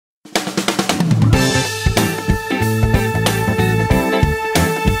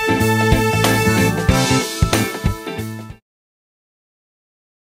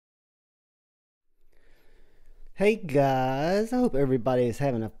Hey guys, I hope everybody is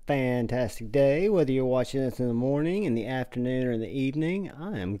having a fantastic day. Whether you're watching this in the morning, in the afternoon, or in the evening,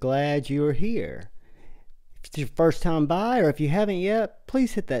 I am glad you are here. If it's your first time by, or if you haven't yet,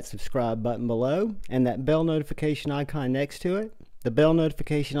 please hit that subscribe button below and that bell notification icon next to it. The bell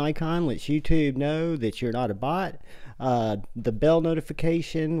notification icon lets YouTube know that you're not a bot. The bell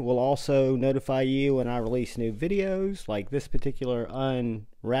notification will also notify you when I release new videos, like this particular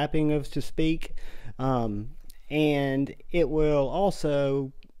unwrapping of to speak. And it will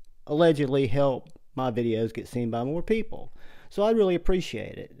also allegedly help my videos get seen by more people. So I'd really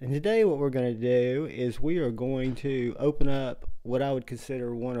appreciate it. And today what we're going to do is we are going to open up what I would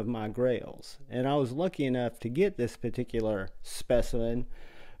consider one of my grails. And I was lucky enough to get this particular specimen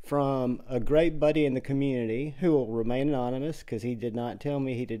from a great buddy in the community who will remain anonymous because he did not tell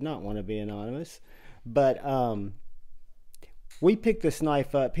me he did not want to be anonymous. But we picked this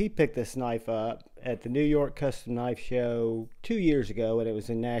knife up. He picked this knife up at the New York Custom Knife Show 2 years ago, and it was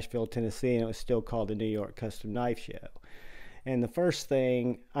in Nashville, Tennessee, and it was still called the New York Custom Knife Show. And the first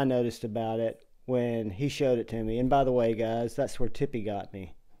thing I noticed about it when he showed it to me, and by the way, guys, that's where Tippy got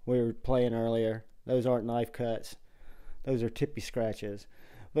me. We were playing earlier. Those aren't knife cuts. Those are Tippy scratches.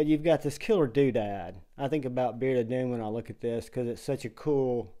 But you've got this killer doodad. I think about Bearded Doom when I look at this because it's such a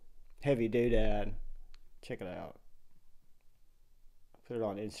cool, heavy doodad. Check it out. Put it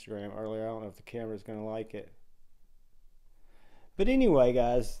on Instagram earlier. I don't know if the camera's going to like it. But anyway,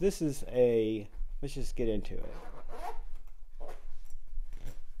 guys, this is a... Let's just get into it.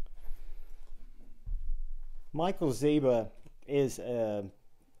 Michael Zeba is an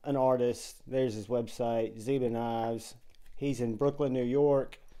artist. There's his website, Zeba Knives. He's in Brooklyn, New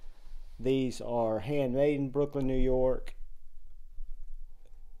York. These are handmade in Brooklyn, New York.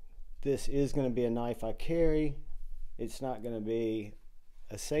 This is going to be a knife I carry. It's not going to be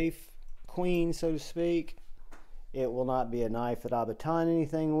a safe queen, so to speak. It will not be a knife that I baton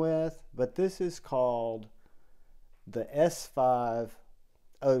anything with, but this is called the S5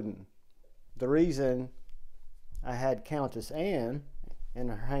 Odin. The reason I had Countess Anne and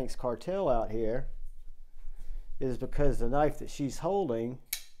her Hanks cartel out here is because the knife that she's holding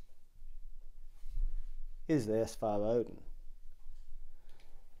is the S5 Odin.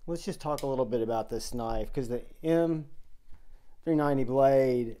 Let's just talk a little bit about this knife, because the M390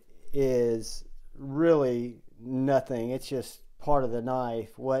 blade is really nothing. It's just part of the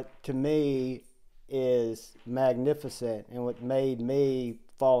knife. What to me is magnificent, and what made me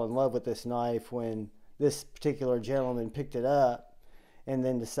fall in love with this knife when this particular gentleman picked it up and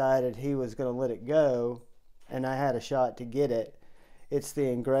then decided he was going to let it go, and I had a shot to get it. It's the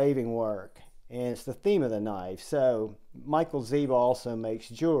engraving work, and it's the theme of the knife. So Michael Zeba also makes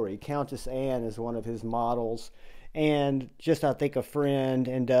jewelry. Countess Anne is one of his models, and just I think a friend,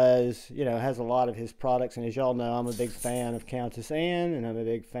 and does, you know, has a lot of his products. And as y'all know, I'm a big fan of Countess Anne, and I'm a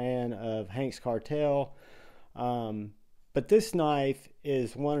big fan of Hank's Cartel. But this knife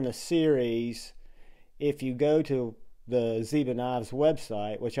is one in a series. If you go to the Zeba Knives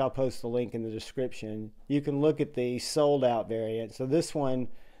website, which I'll post the link in the description, you can look at the sold out variant. So this one,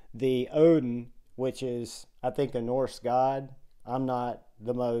 the Odin, which is, I think, a Norse god. I'm not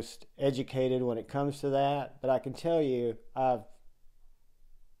the most educated when it comes to that, but I can tell you I've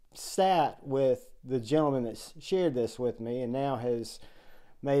sat with the gentleman that shared this with me and now has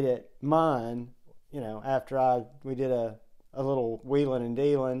made it mine, you know, after we did a little wheeling and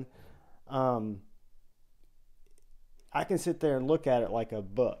dealing. I can sit there and look at it like a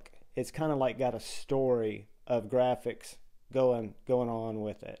book. It's kind of like got a story of graphics going on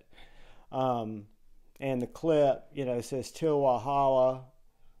with it. And the clip, you know, says Til Valhalla.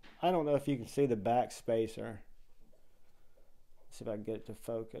 I don't know if you can see the back spacer. Let's see if I can get it to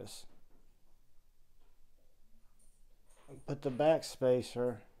focus. But the back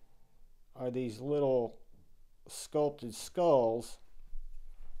spacer are these little sculpted skulls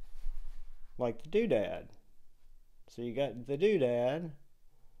like the doodad. So you got the doodad,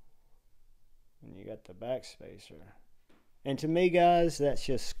 and you got the back spacer. And to me, guys, that's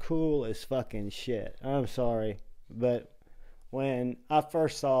just cool as fucking shit. I'm sorry, but when I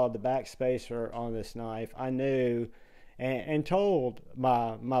first saw the back spacer on this knife, I knew and told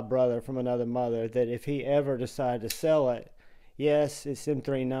my brother from another mother that if he ever decided to sell it, yes, it's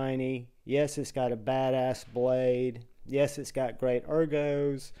M390. Yes, it's got a badass blade. Yes, it's got great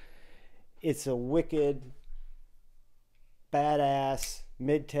ergos. It's a wicked, badass,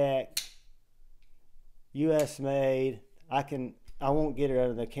 mid-tech, US made. I won't get it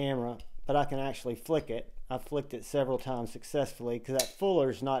under the camera, but I can actually flick it. I've flicked it several times successfully because that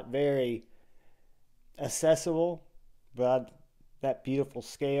fuller's not very accessible, but that beautiful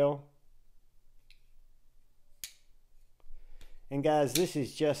scale. And guys, this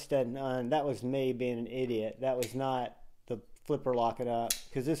is just that was me being an idiot. That was not the flipper locking up,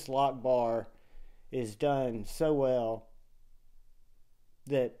 because this lock bar is done so well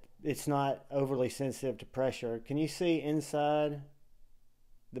that it's not overly sensitive to pressure. Can you see inside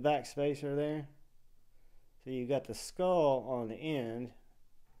the back spacer there? So you got the skull on the end.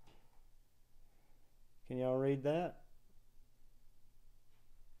 Can y'all read that?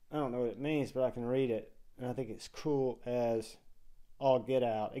 I don't know what it means, but I can read it. And I think it's cool as all get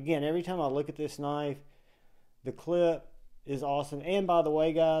out. Again, every time I look at this knife, the clip is awesome. And by the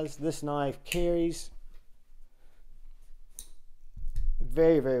way, guys, this knife carries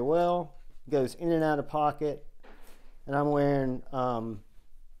very, very well. Goes in and out of pocket. And I'm wearing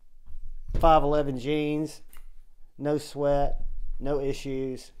 511 jeans. No sweat, no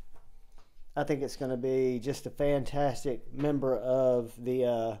issues. I think it's going to be just a fantastic member of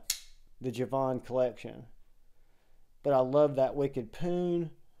the Javon collection. But I love that Wicked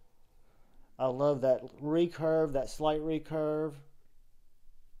Poon. I love that recurve, that slight recurve.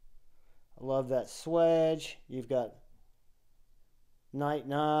 I love that swedge. You've got Night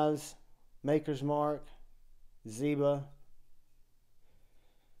Knives, Maker's Mark, Zeba.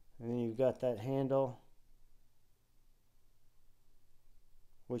 And then you've got that handle,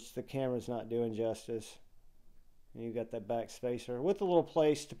 which the camera's not doing justice. And you've got that back spacer with a little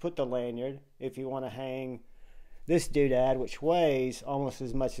place to put the lanyard if you want to hang this doodad, which weighs almost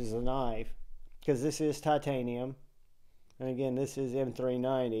as much as the knife, because this is titanium. And again, this is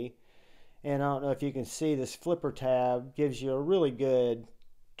M390. And I don't know if you can see, this flipper tab gives you a really good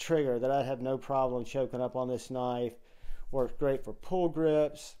trigger that I'd have no problem choking up on this knife. Works great for pull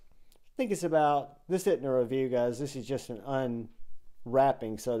grips. I think it's about, this isn't a review, guys. This is just an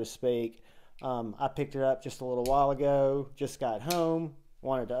unwrapping, so to speak. I picked it up just a little while ago. Just got home.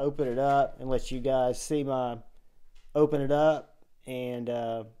 Wanted to open it up and let you guys see my open it up. And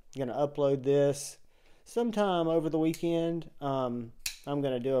going to upload this sometime over the weekend. I'm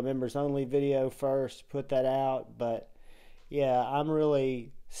going to do a members only video first, put that out. But yeah, I'm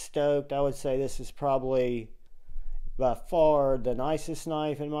really stoked. I would say this is probably by far the nicest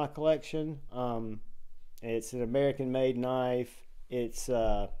knife in my collection. It's an American made knife. It's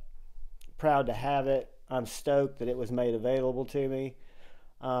proud to have it. I'm stoked that it was made available to me.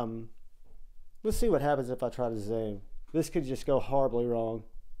 Let's see what happens if I try to zoom. This could just go horribly wrong.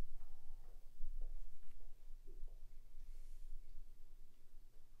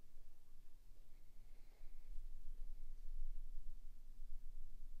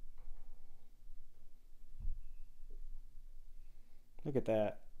 Look at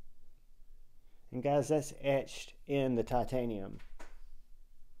that. And guys, that's etched in the titanium.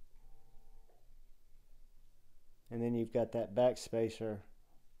 And then you've got that back spacer,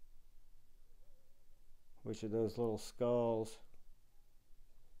 which are those little skulls.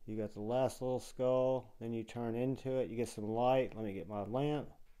 You got the last little skull, then you turn into it, you get some light. Let me get my lamp.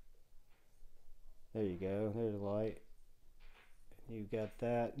 There you go, there's the light. You've got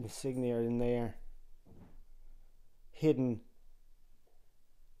that insignia in there, hidden.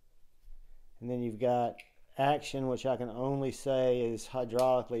 And then you've got action, which I can only say is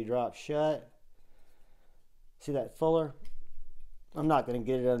hydraulically dropped shut. See that fuller? I'm not going to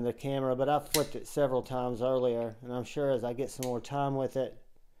get it under the camera, but I've flipped it several times earlier, and I'm sure as I get some more time with it,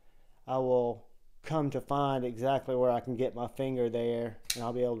 I will come to find exactly where I can get my finger there, and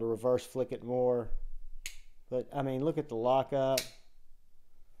I'll be able to reverse flick it more. But I mean, look at the lockup.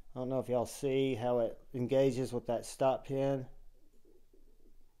 I don't know if y'all see how it engages with that stop pin.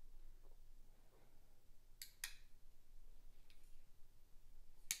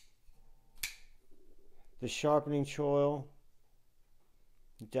 The sharpening choil,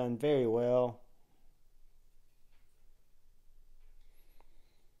 done very well.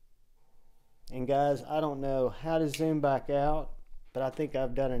 And guys, I don't know how to zoom back out, but I think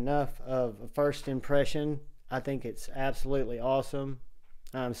I've done enough of a first impression. I think it's absolutely awesome.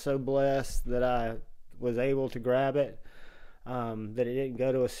 I'm so blessed that I was able to grab it, that it didn't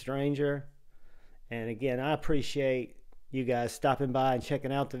go to a stranger. And again, I appreciate you guys stopping by and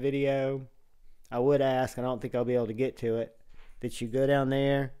checking out the video. I would ask, I don't think I'll be able to get to it, that you go down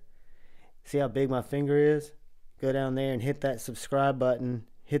there, see how big my finger is? Go down there and hit that subscribe button,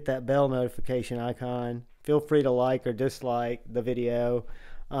 hit that bell notification icon. Feel free to like or dislike the video,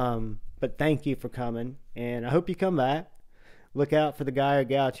 but thank you for coming, and I hope you come back. Look out for the guy or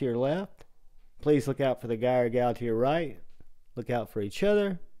gal to your left. Please look out for the guy or gal to your right. Look out for each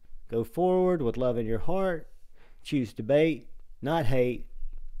other. Go forward with love in your heart. Choose debate, not hate.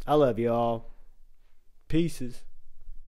 I love you all. Pieces.